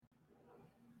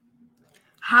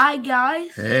Hi,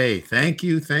 guys. Hey, thank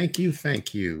you. Thank you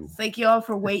all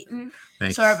for waiting.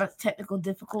 Thanks. Sorry about the technical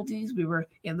difficulties. We were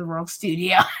in the wrong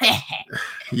studio.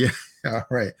 Yeah, all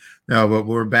right. No, but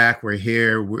we're back. We're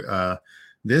here.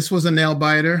 This was a nail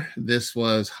biter. This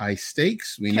was high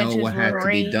stakes. We know what had to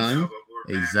be done.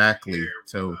 Exactly.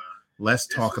 So let's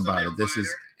talk about it. This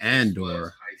is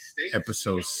Andor,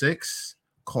 episode 6,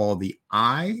 called The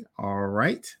Eye. All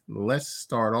right. Let's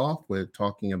start off with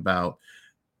talking about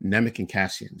Nemik and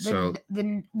Cassian. So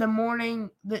the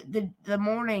morning,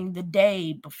 the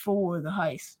day before the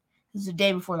heist. This is the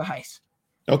day before the heist.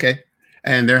 Okay.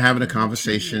 And they're having a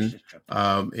conversation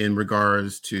in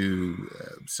regards to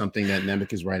something that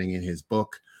Nemik is writing in his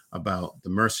book about the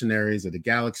mercenaries of the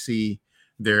galaxy.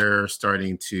 They're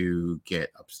starting to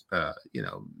get,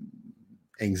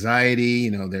 anxiety.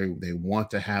 They want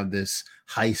to have this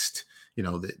heist.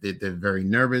 They're very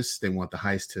nervous. They want the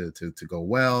heist to go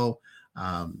well.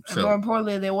 So more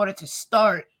importantly, they want it to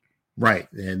start.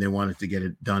 Right. And they wanted to get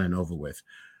it done and over with.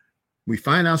 We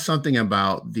find out something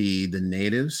about the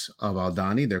natives of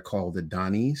Aldhani. They're called the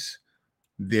Danis.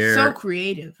 They're so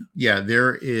creative. Yeah,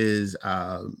 there is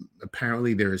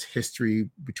apparently there is history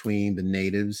between the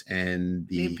natives and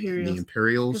the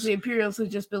Imperials. Because the Imperials have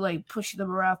just been like pushing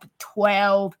them around for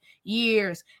 12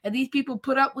 years. And these people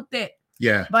put up with it.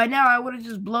 Yeah. By now, I would have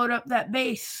just blown up that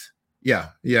base. Yeah,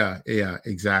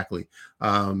 exactly.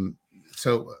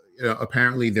 So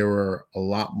apparently there were a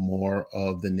lot more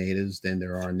of the natives than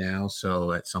there are now.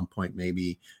 So at some point,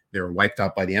 maybe they were wiped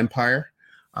out by the Empire.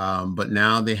 But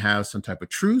now they have some type of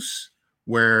truce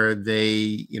where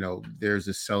they, there's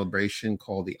a celebration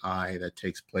called the Eye that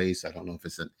takes place. I don't know if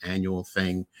it's an annual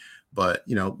thing, but,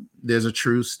 there's a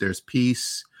truce, there's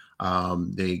peace.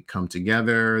 They come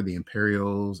together, the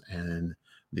Imperials and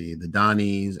the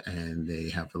Danis, and they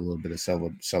have a little bit of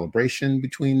celebration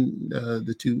between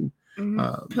the two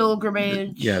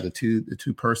pilgrimage. The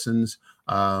two persons,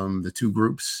 the two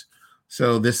groups.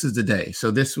 So this is the day.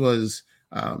 So this was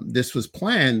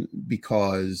planned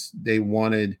because they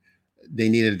needed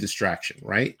a distraction,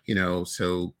 right?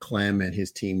 So Clem and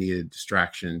his team needed a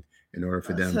distraction in order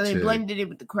for them so they blended it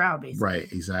with the crowd, basically.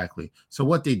 Right, exactly. So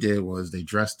what they did was they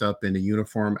dressed up in a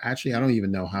uniform. Actually, I don't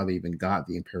even know how they even got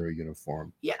the Imperial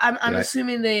uniform. Yeah, I'm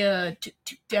assuming they took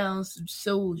down some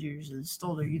soldiers and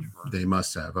stole their uniform. They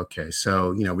must have. Okay,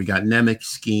 so we got Nemik,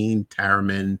 Skeen,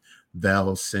 Taramin,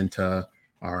 Vel, Cinta.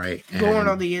 All right, Gorn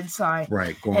on the inside.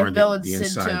 Right, Gorn and Vel and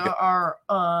Cinta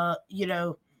are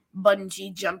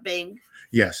bungee jumping.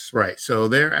 Yes, right. So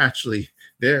they're actually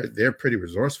they're pretty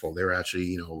resourceful. They're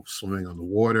actually swimming on the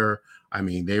water. I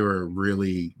mean, they were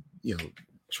really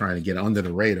trying to get under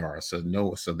the radar, so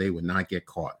they would not get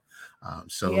caught.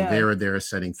 They were there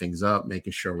setting things up,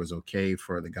 making sure it was okay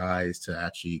for the guys to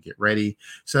actually get ready.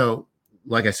 So,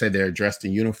 like I said, they're dressed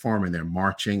in uniform and they're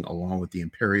marching along with the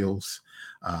Imperials.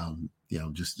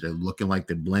 Just they're looking like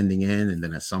they're blending in, and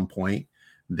then at some point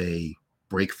they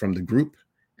break from the group.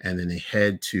 And then they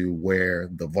head to where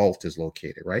the vault is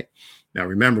located, right? Now,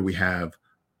 remember, we have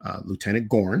Lieutenant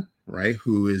Gorn, right,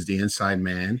 who is the inside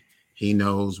man. He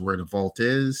knows where the vault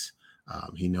is.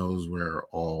 He knows where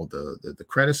all the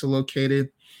credits are located.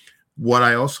 What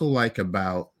I also like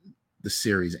about the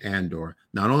series Andor,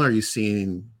 not only are you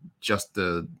seeing just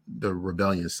the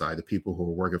rebellion side, the people who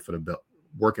are working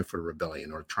for the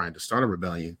rebellion or trying to start a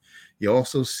rebellion, you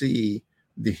also see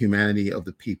the humanity of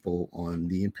the people on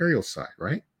the Imperial side,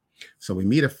 right? So we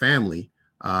meet a family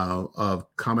of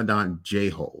Commandant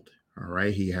Jayhold. All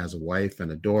right. He has a wife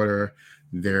and a daughter.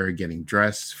 They're getting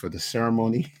dressed for the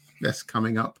ceremony that's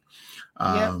coming up.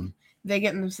 They're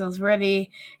getting themselves ready.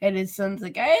 And his son's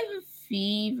like, I have a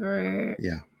fever.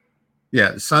 Yeah.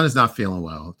 The son is not feeling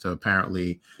well. So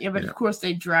apparently. Yeah, but of course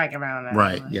they drag him out.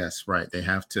 Right. Yes. Right. They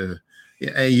have to.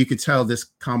 Yeah, you could tell this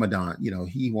Commandant,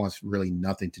 he wants really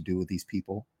nothing to do with these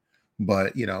people.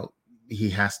 But, he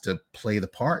has to play the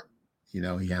part. He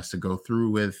has to go through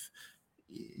with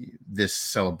this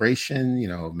celebration,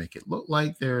 make it look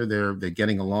like they're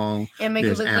getting along. And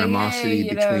there's animosity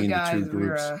between the two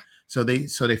groups. So they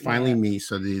finally meet.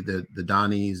 So the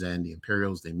Danis and the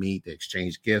Imperials, they meet, they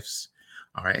exchange gifts.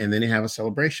 All right. And then they have a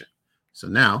celebration. So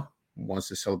now, once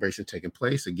the celebration taking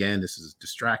place, again, this is a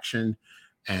distraction,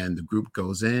 and the group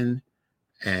goes in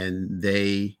and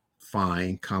they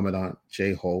find Commandant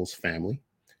Jayhold's family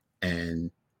and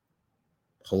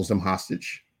holds them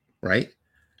hostage, right?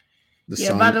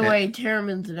 By the way,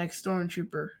 Taramin's the next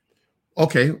stormtrooper.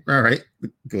 Okay, all right,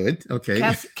 good. Okay.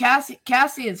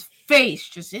 Cassian's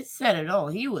face it said it all.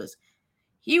 He was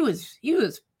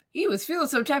feeling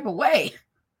some type of way.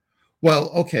 Well,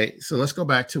 okay, so let's go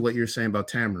back to what you're saying about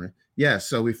Tamarin. Yeah,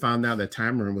 so we found out that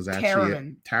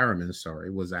Taramyn. Taramyn, sorry,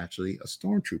 was actually a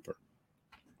stormtrooper,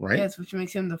 right? Yes, which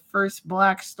makes him the first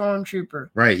black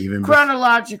stormtrooper. Right, even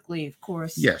Chronologically, of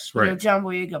course. yes, You know, right. John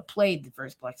Boyega played the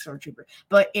first black stormtrooper,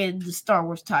 but in the Star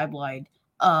Wars timeline,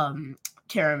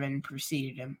 Taramyn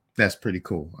preceded him. That's pretty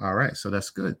cool. All right, so that's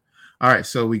good. All right,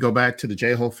 so we go back to the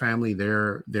J-Hole family.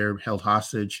 They're held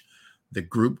hostage. The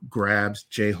group grabs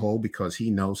J-Hole because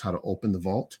he knows how to open the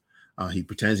vault. He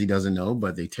pretends he doesn't know,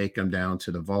 but they take him down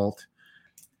to the vault,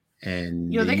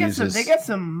 and they got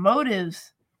some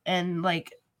motives, and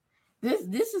like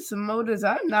this is some motives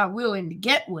I'm not willing to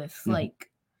get with. Mm-hmm. Like,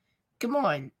 come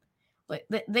on, like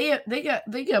they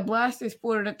got blasters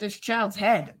pointed at this child's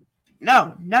head.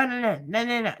 No, not how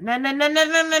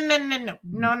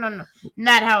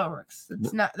it works.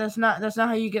 That's not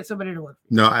how you get somebody to work.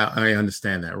 No, I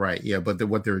understand that, right? Yeah, but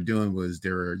what they were doing was they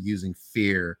were using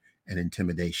fear and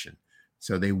intimidation.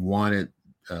 So they wanted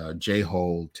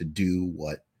J-Hole to do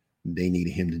what they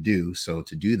needed him to do. So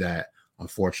to do that,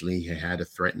 unfortunately, he had to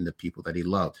threaten the people that he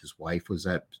loved. His wife was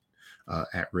at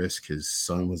risk. His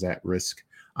son was at risk.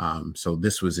 So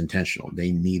this was intentional.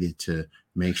 They needed to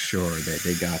make sure that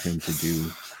they got him to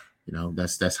do,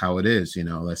 that's how it is.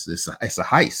 It's a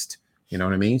heist. You know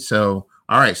what I mean? So,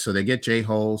 all right. So they get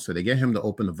J-Hole. So they get him to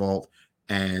open the vault,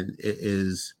 and it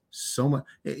is so much.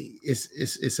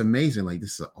 It's amazing. Like,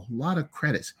 this is a lot of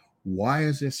credits. Why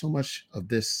is there so much of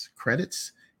this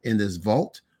credits in this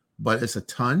vault? But it's a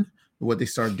ton. What they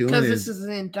start doing because this is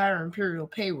the entire Imperial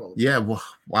payroll. Yeah. Well,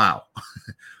 wow.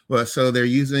 Well, so they're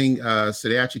using. So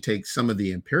they actually take some of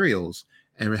the Imperials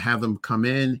and have them come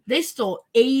in. They stole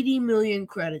 80 million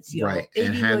credits, y'all. Right,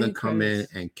 and have them come in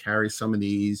and carry some of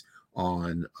these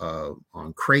on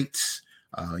crates.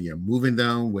 Moving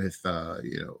them with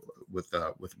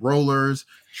with rollers,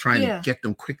 trying to get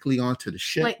them quickly onto the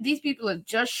ship. Like, these people are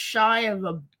just shy of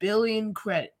 1 billion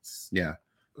credits. Yeah.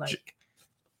 Like,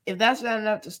 if that's not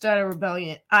enough to start a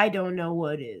rebellion, I don't know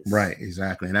what is. Right,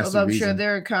 exactly. And that's the reason. I'm sure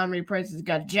their economy prices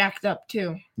got jacked up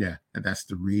too. Yeah, and that's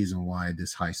the reason why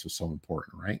this heist was so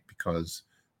important, right? Because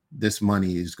this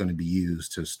money is going to be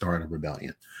used to start a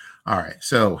rebellion. All right,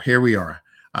 so here we are.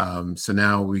 So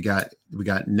now we got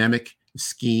Nemik,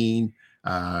 Skeen,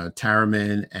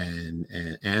 Taramyn,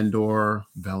 and Andor,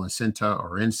 Vel and Cinta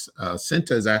are in.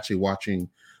 Cinta is actually watching,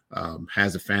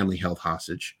 has a family held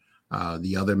hostage.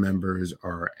 The other members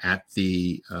are at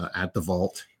the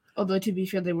vault. Although, to be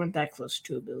fair, they weren't that close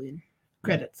to 1 billion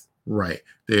credits. Right.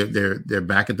 They're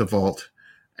back at the vault,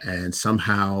 and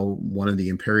somehow one of the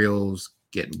Imperials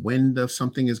get wind of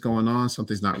something is going on.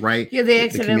 Something's not right. Yeah, they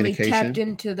accidentally tapped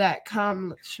into that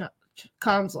comms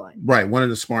line. Right. One of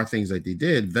the smart things that they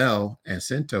did, Vel and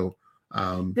Cinta,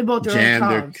 they both jammed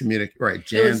their Right.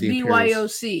 Jammed it was the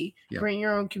BYOC. Yeah. Bring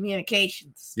your own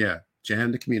communications. Yeah.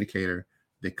 Jammed the communicator.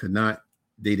 They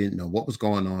didn't know what was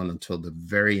going on until the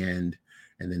very end.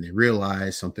 And then they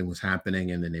realized something was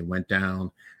happening. And then they went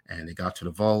down and they got to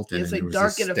the vault. And then there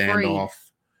was this standoff.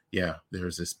 Yeah, there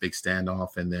was this big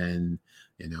standoff. And then,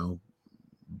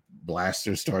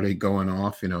 blasters started going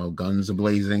off, guns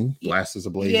ablazing, blasters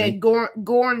ablazing. Yeah,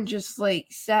 Gorn just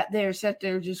sat there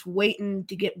just waiting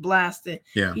to get blasted.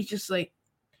 Yeah. He's just like,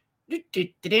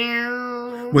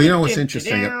 well, what's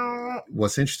interesting?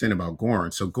 What's interesting about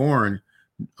Gorn? So Gorn,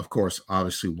 of course,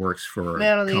 obviously works for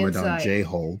Commandant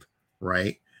J-Hole,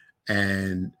 right?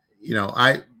 And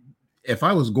if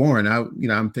I was Gorn,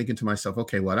 I'm thinking to myself,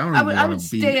 okay, well, I would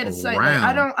stay at a site.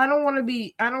 I don't want to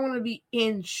be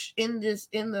in this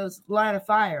line of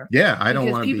fire. Yeah, I don't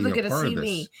want to be a part of this. People are gonna see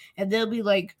me, and they'll be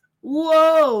like,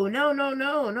 "Whoa, no,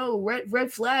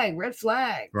 red flag."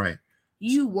 Right.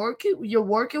 You're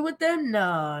working with them?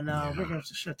 No, we're gonna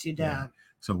shut you down. Yeah.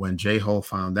 So when J-Hole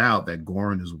found out that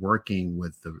Gorn is working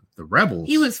with the rebels,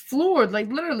 he was floored. Like,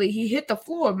 literally, he hit the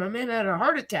floor. My man had a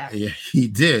heart attack. Yeah, he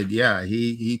did. Yeah,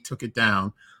 he took it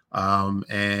down.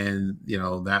 And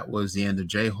that was the end of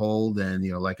J-Hole. Then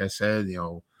like I said,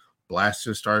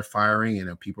 blasters started firing,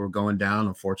 and people were going down.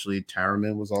 Unfortunately,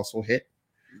 Taramyn was also hit.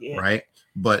 Yeah. Right,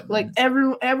 but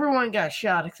everyone got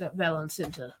shot except Vel and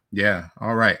Cinta. Yeah.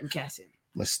 All right. And Cassian.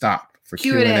 Let's stop for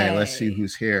Q&A. Let's see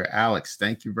who's here. Alex,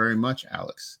 thank you very much,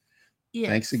 Alex. Yes.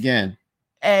 Thanks again.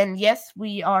 And yes,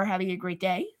 we are having a great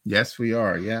day. Yes, we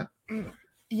are. Yeah.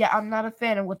 Yeah, I'm not a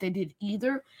fan of what they did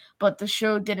either, but the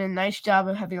show did a nice job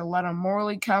of having a lot of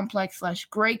morally complex /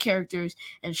 gray characters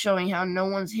and showing how no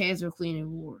one's hands are clean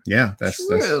in war. Yeah, that's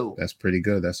pretty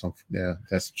good. That's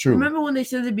true. Remember when they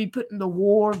said they'd be putting the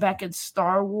war back in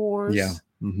Star Wars? Yeah.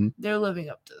 Mm-hmm. They're living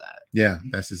up to that. Yeah,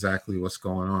 that's exactly what's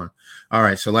going on. All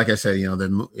right, so like I said,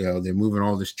 they're moving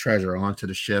all this treasure onto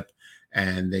the ship,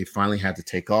 and they finally had to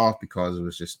take off because it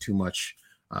was just too much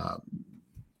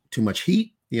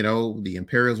heat. You know, the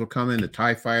Imperials were coming, the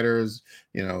TIE fighters,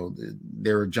 you know,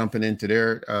 they were jumping into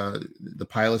the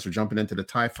pilots were jumping into the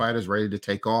TIE fighters ready to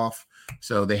take off.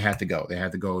 So they had to go. They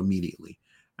had to go immediately.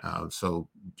 So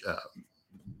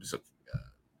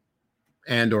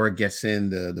Andor gets in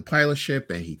the pilot ship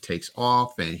and he takes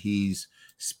off and he's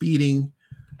speeding.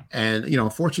 And, you know,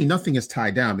 unfortunately, nothing is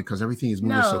tied down because everything is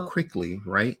moving so quickly,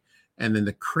 right? And then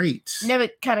the crates.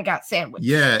 Nemik kind of got sandwiched.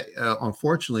 Yeah,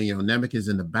 unfortunately, you know, Nemik is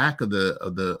in the back of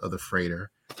the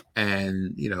freighter,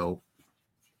 and you know,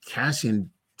 Cassian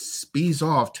speeds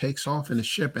off, takes off in the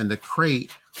ship, and the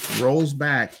crate rolls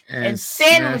back and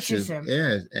sandwiches him.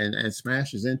 Yeah, and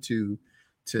smashes into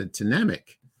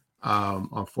Nemik.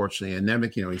 Unfortunately, and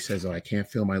Nemik, you know, he says, "Oh, I can't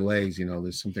feel my legs. You know,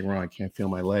 there's something wrong. I can't feel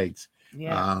my legs."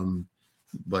 Yeah.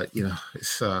 But you know,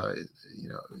 it's you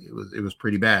know, it was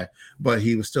pretty bad. But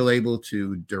he was still able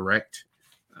to direct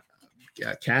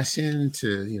Cassian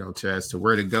to, you know, as to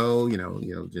where to go. You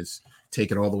know, just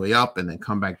take it all the way up and then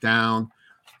come back down.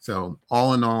 So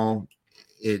all in all,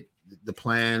 the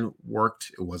plan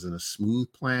worked. It wasn't a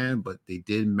smooth plan, but they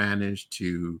did manage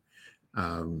to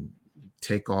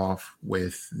take off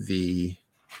with the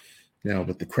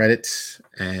credits,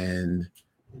 and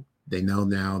they know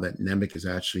now that Nemik is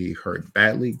actually hurt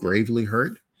badly, gravely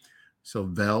hurt. So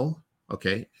Vel,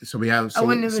 okay. So we have. I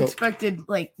wouldn't have expected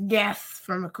like gas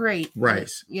from a crate, right?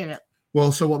 You know.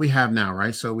 Well, so what we have now,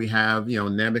 right? So we have, you know,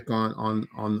 Nemik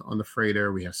on the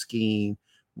freighter. We have Skeen.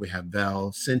 We have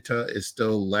Vel. Cinta is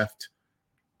still left.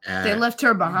 They left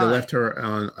her behind. They left her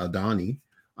on Adani.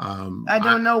 I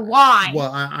don't know why.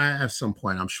 Well, I at some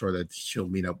point I'm sure that she'll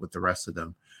meet up with the rest of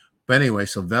them. But anyway,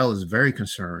 so Vel is very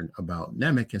concerned about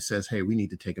Nemik and says, "Hey, we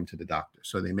need to take him to the doctor."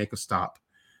 So they make a stop,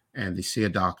 and they see a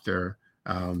doctor.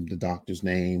 The doctor's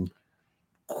name,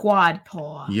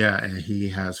 Quadpaw. Yeah, and he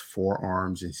has 4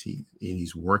 arms, and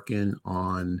he's working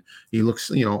on. He looks,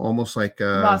 you know, almost like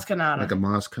a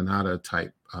Maz Kanata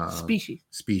type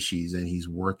species, and he's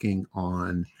working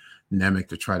on Nemik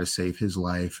to try to save his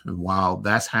life. And while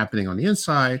that's happening on the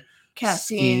inside,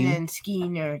 Cassian and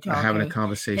Skeen are talking, having a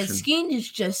conversation. And Skeen is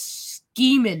just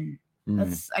scheming.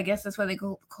 I guess that's why they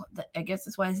go. I guess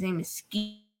that's why his name is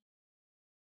Skeen.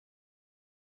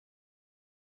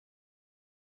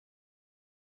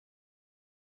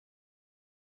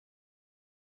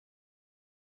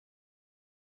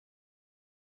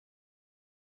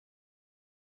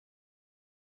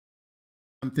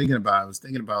 I was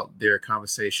thinking about their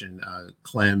conversation,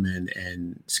 Clem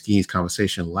and Skeen's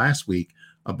conversation last week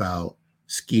about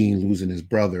Skeen losing his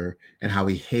brother and how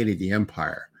he hated the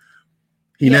Empire.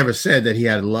 He never said that he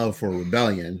had a love for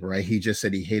rebellion, right? He just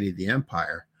said he hated the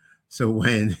Empire. So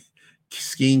when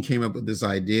Skeen came up with this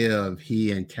idea of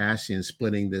he and Cassian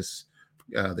splitting this,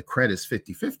 the credits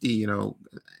 50-50, you know,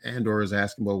 Andor is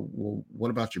asking, well, what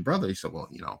about your brother? He said, well,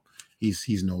 you know,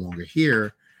 he's no longer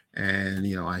here. And,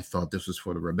 you know, I thought this was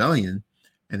for the rebellion.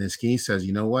 And then Skeen says,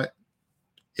 you know what?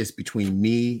 It's between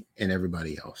me and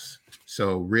everybody else.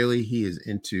 So really, he is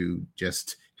into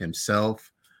just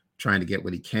himself, trying to get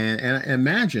what he can. And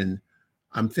imagine,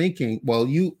 I'm thinking, well,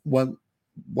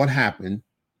 what happened?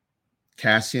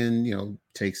 Cassian, you know,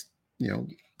 takes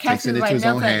it into his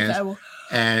own hands.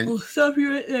 We'll stop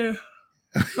you right there.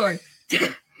 Sorry.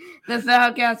 That's not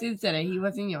how Cassian said it. He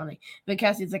wasn't yawning. But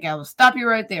Cassian's like, I will stop you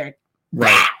right there.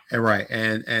 Right.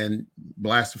 And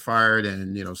blaster fired,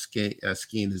 and you know,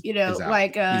 Skeen is, you know, is out.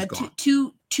 Like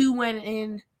two went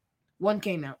in, 1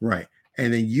 came out. Right.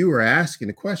 And then you were asking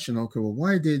the question, okay, well,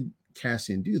 why did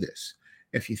Cassian do this?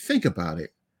 If you think about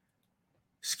it,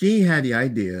 Skeen had the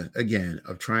idea again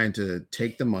of trying to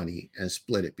take the money and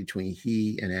split it between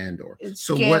he and Andor.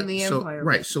 So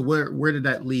where did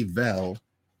that leave Vel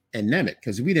and Nemik?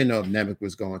 Because we didn't know if Nemik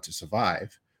was going to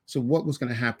survive. So what was going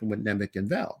to happen with Nemik and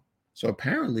Vel? So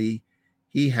apparently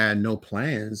he had no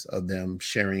plans of them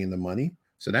sharing in the money.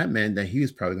 So that meant that he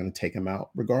was probably going to take him out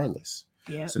regardless.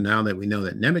 Yeah. So now that we know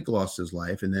that Nemik lost his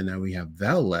life, and then now we have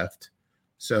Vel left.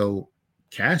 So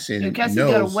Cassian got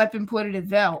a weapon pointed at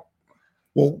Vel.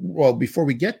 Well, before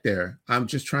we get there, I'm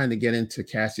just trying to get into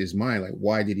Cassian's mind. Like,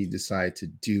 why did he decide to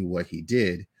do what he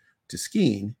did to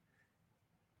Skeen?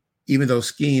 Even though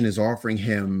Skeen is offering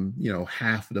him, you know,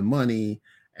 half of the money.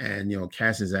 And, you know,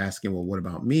 Cassian's asking, well, what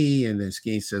about me? And then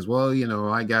Skeen says, well, you know,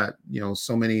 I got, you know,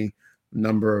 so many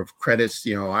number of credits,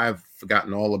 you know, I've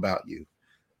forgotten all about you.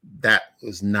 That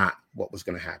was not what was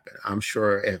going to happen. I'm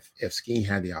sure if Skeen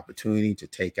had the opportunity to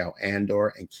take out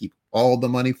Andor and keep all the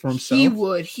money for himself,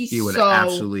 he would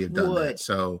absolutely have done that.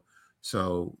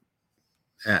 So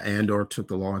Andor took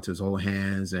the law into his own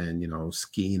hands, and, you know,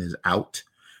 Skeen is out.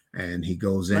 And he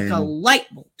goes like in a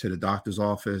light bulb to the doctor's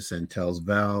office and tells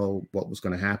Val what was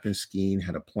going to happen. Skeen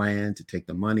had a plan to take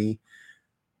the money.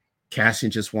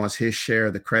 Cassian just wants his share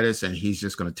of the credits, and he's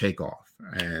just going to take off.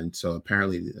 And so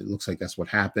apparently it looks like that's what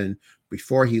happened.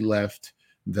 Before he left,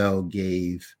 Val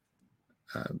gave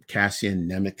Cassian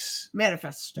Nemec's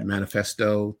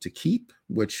manifesto to keep,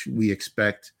 which we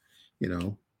expect,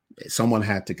 someone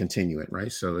had to continue it,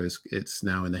 right? So it's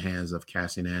now in the hands of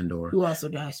Cassian Andor, who also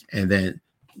dies. And then,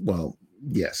 well,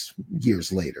 yes,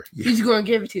 years later. He's going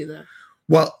to give it to you, though.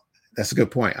 Well, that's a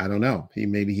good point. I don't know.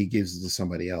 Maybe he gives it to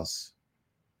somebody else.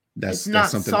 It's not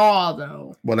something, Saw,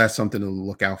 though. Well, that's something to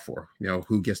look out for.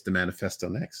 Who gets the manifesto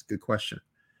next? Good question.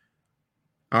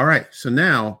 All right. So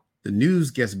now the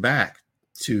news gets back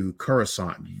to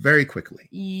Coruscant very quickly.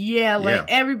 Yeah,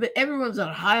 everyone's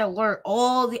on high alert.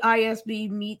 All the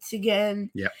ISB meets again.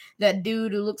 Yeah. That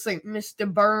dude who looks like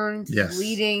Mr. Burns is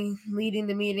leading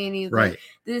the meeting. He's like,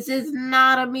 "This is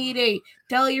not a meeting.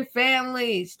 Tell your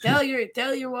families, tell your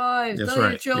wives, That's tell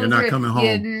right. your children. You're not coming home.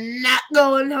 You're not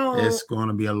going home. It's going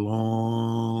to be a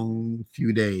long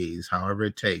few days, however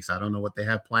it takes. I don't know what they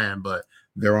have planned, but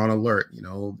they're on alert.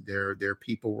 Their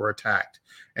people were attacked.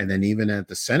 And then even at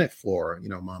the Senate floor,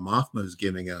 Mon Mothma is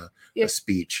giving a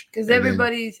speech. Because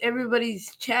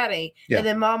everybody's chatting. Yeah. And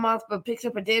then Mon Mothma picks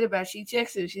up a database. She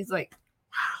checks it. She's like,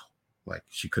 wow. Like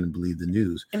she couldn't believe the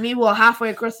news. And meanwhile,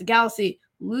 halfway across the galaxy,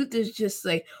 Luthen's just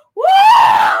like,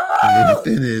 whoa!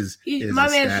 Luthen is my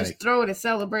man's just throwing a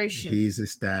celebration. He's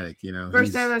ecstatic,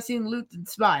 First time I've seen Luthen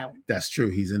smile. That's true.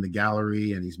 He's in the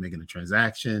gallery and he's making a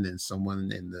transaction, and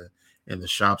someone in the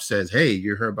shop says, "Hey,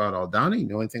 you heard about Aldhani?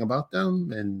 Know anything about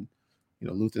them?" And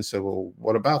Luthen said, "Well,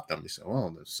 what about them?" He said, "Well,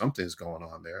 there's something's going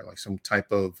on there, like some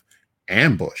type of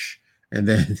ambush." And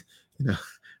then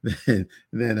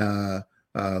then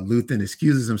Luthen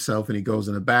excuses himself and he goes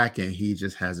in the back and he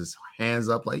just has his hands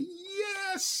up like,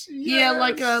 yes,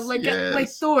 like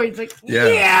Thor. He's like,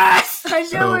 yes, I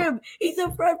know him. He's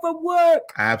a friend from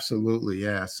work. Absolutely,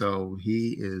 yeah. So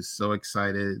he is so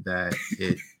excited that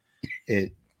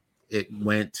it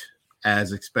went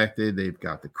as expected. They've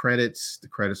got the credits. The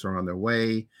credits are on their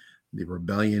way. The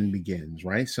rebellion begins,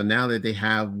 right? So now that they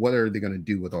have, what are they going to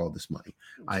do with all this money?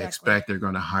 Exactly. I expect they're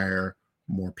going to hire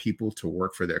more people to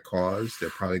work for their cause. They're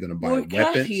probably going to buy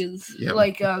weapons.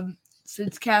 Like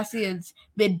since Cassian's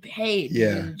been paid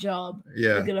for the job,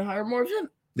 they're going to hire more of him.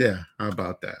 Yeah, how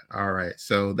about that? All right,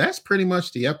 so that's pretty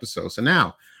much the episode. So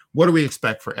now, what do we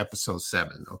expect for episode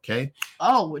 7? Okay.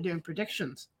 Oh, we're doing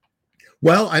predictions.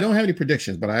 Well, I don't have any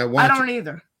predictions, but I don't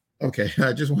either. Okay,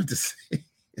 I just wanted to say.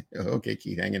 Okay,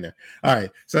 Keith, hang in there. All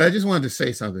right, so I just wanted to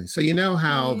say something. So you know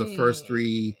how the first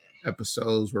 3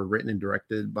 episodes were written and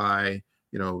directed by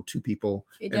 2 people,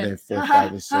 and then 4,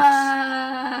 5, and 6.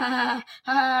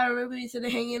 Remember you said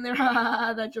hang in there.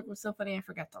 That joke was so funny, I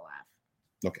forgot to laugh.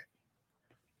 Okay.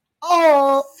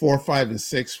 Oh, 4, 5, and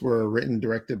 6 were written and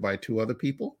directed by 2 other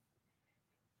people.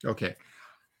 Okay.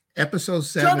 Episode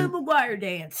 7. Tobey Maguire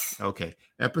dance. Okay.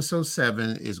 Episode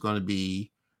 7 is going to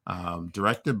be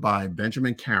directed by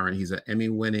Benjamin Caron. He's an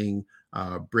Emmy-winning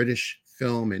British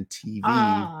film and TV,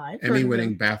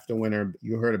 Emmy-winning BAFTA winner.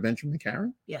 You heard of Benjamin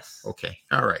Caron? Yes. Okay.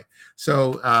 All right.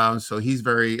 So he's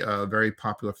very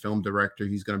popular film director.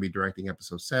 He's going to be directing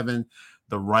episode 7.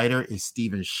 The writer is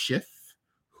Stephen Schiff,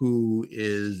 who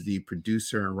is the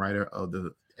producer and writer of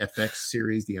the FX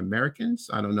series The Americans.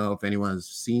 I don't know if anyone's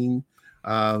seen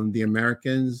The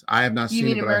Americans. I have not seen it.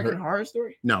 You mean American Horror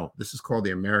Story? No, this is called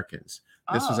The Americans.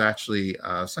 This was actually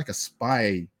it's like a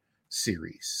spy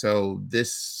series. So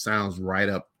this sounds right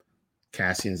up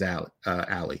Cassian's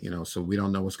alley. So we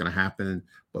don't know what's going to happen,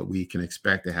 but we can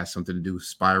expect it has something to do with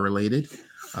spy related.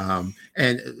 And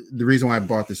the reason why I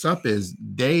brought this up is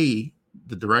the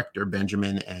director,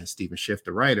 Benjamin, and Stephen Schiff,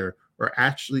 the writer,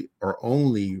 are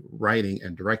only writing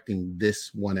and directing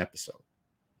this one episode.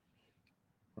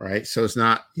 Right. So it's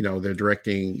not, they're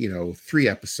directing, 3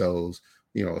 episodes,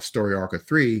 a story arc of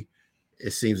 3.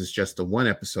 It seems it's just the 1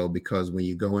 episode, because when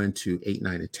you go into 8,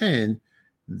 9, and 10,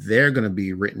 they're going to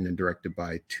be written and directed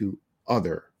by 2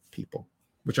 other people,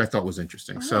 which I thought was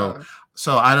interesting. Uh-huh.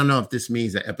 So I don't know if this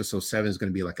means that episode 7 is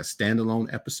going to be like a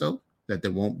standalone episode, that there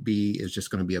won't be, it's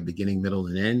just going to be a beginning, middle,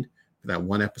 and end for that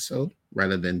 1 episode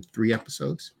rather than 3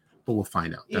 episodes. But we'll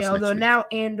find out. That's although now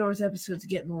Andor's episodes are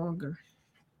getting longer.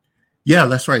 Yeah,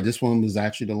 that's right. This one was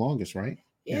actually the longest, right?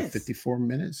 Yes. Yeah, 54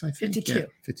 minutes, I think. 52. Yeah,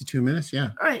 52 minutes, yeah.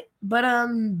 All right. But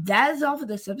that is all for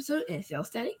this episode. Anything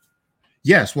else, Daddy?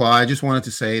 Yes. Well, I just wanted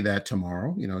to say that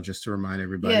tomorrow, just to remind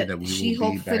everybody that we will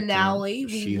She-Hulk be back finale.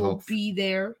 We will be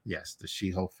there. Yes, the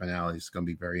She-Hulk finale is going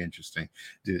to be very interesting.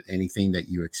 Anything that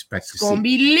you expect to see. It's going to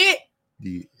be lit.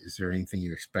 is there anything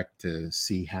you expect to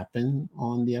see happen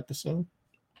on the episode?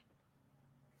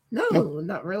 No,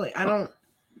 not really. I don't.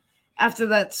 After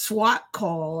that SWAT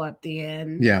call at the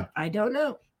end, Yeah, I don't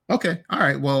know. Okay, all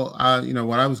right. Well,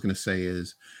 what I was going to say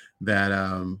is that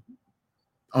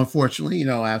unfortunately,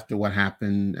 after what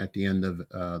happened at the end of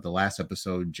the last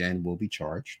episode, Jen will be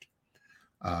charged.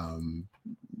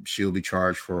 She'll be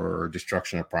charged for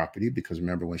destruction of property because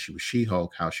remember when she was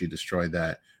She-Hulk, how she destroyed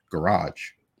that garage.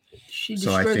 She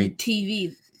destroyed the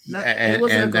TV. It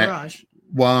wasn't a garage.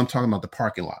 Well, I'm talking about the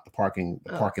parking lot. The parking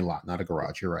lot, not a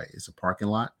garage. You're right. It's a parking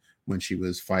lot when she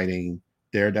was fighting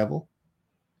Daredevil.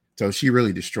 So she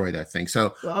really destroyed that thing.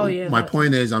 So my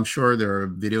point is, I'm sure there are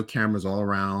video cameras all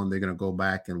around. They're going to go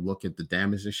back and look at the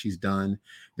damage that she's done.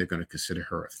 They're going to consider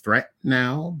her a threat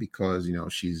now because,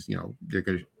 she's, they're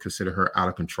going to consider her out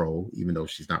of control, even though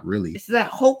she's not really. It's that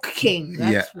Hulk King.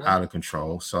 Out of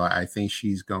control. So I think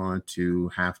she's going to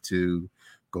have to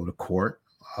go to court,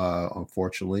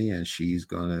 unfortunately, and she's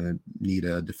going to need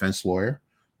a defense lawyer.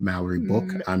 Mallory Book.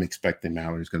 I'm expecting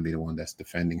Mallory's going to be the one that's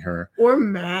defending her. Or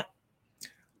Matt.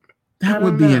 That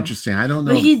would be interesting. I don't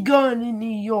know. But he's going to New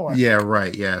York. Yeah,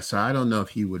 right. Yeah. So I don't know if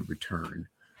he would return.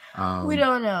 We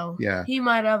don't know. Yeah. He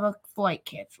might have a flight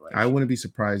cancellation. I wouldn't be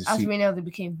surprised. As we know, they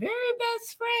became very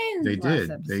best friends.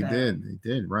 They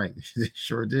did. Right. They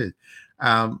sure did.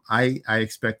 I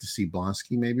expect to see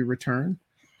Blonsky maybe return.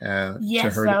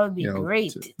 Yes, that would be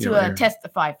great to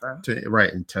testify for.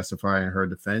 And testify in her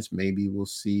defense. Maybe we'll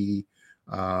see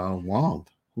Wong.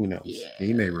 Who knows? Yes.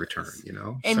 He may return,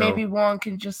 And maybe Wong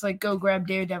can just go grab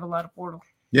Daredevil out of Portal.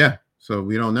 Yeah. So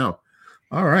we don't know.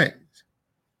 All right.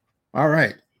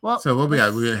 Well, so what we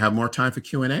got? We have more time for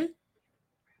Q&A?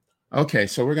 Okay.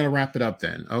 So we're going to wrap it up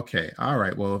then. Okay. All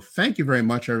right. Well, thank you very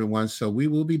much, everyone. So we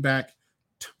will be back.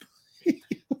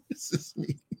 This is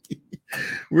me.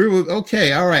 We will.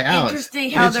 Okay. All right, Alex.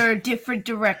 Interesting how there are different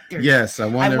directors. Yes. I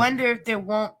wonder if there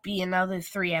won't be another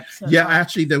 3 episodes. Yeah,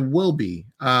 actually there will be.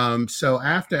 So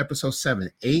after episode 7,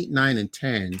 8, 9, and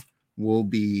 10 will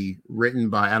be written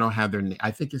by, I don't have their name.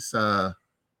 I think it's no,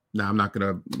 I'm not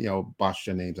gonna, botch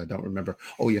their names. I don't remember.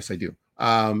 Oh, yes, I do.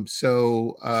 I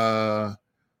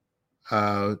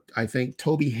think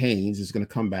Toby Haynes is gonna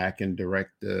come back and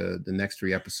direct the next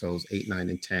 3 episodes, 8, 9,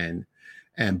 and 10.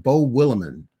 And Beau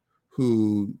Willimon,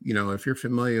 who, if you're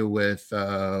familiar with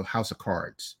House of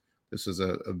Cards, this is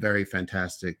a very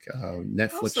fantastic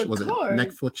Netflix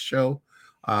show.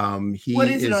 What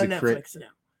is it on Netflix now?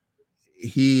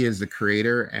 He is the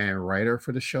creator and writer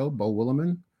for the show, Beau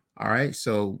Willimon. All right,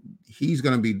 so he's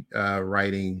going to be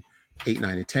writing 8,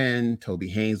 9, and 10. Toby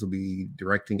Haynes will be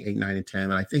directing 8, 9, and 10.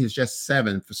 And I think it's just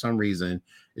 7 for some reason.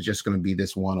 It's just going to be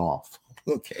this one off.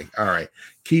 Okay. All right.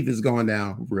 Keith is going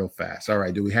down real fast. All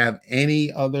right. Do we have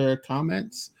any other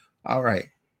comments? All right.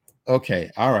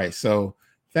 Okay. All right. So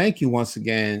thank you once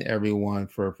again, everyone,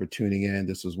 for tuning in.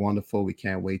 This was wonderful. We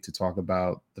can't wait to talk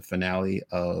about the finale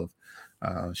of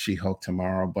She-Hulk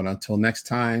tomorrow. But until next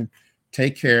time,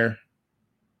 take care,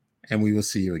 and we will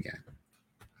see you again.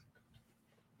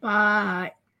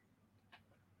 Bye.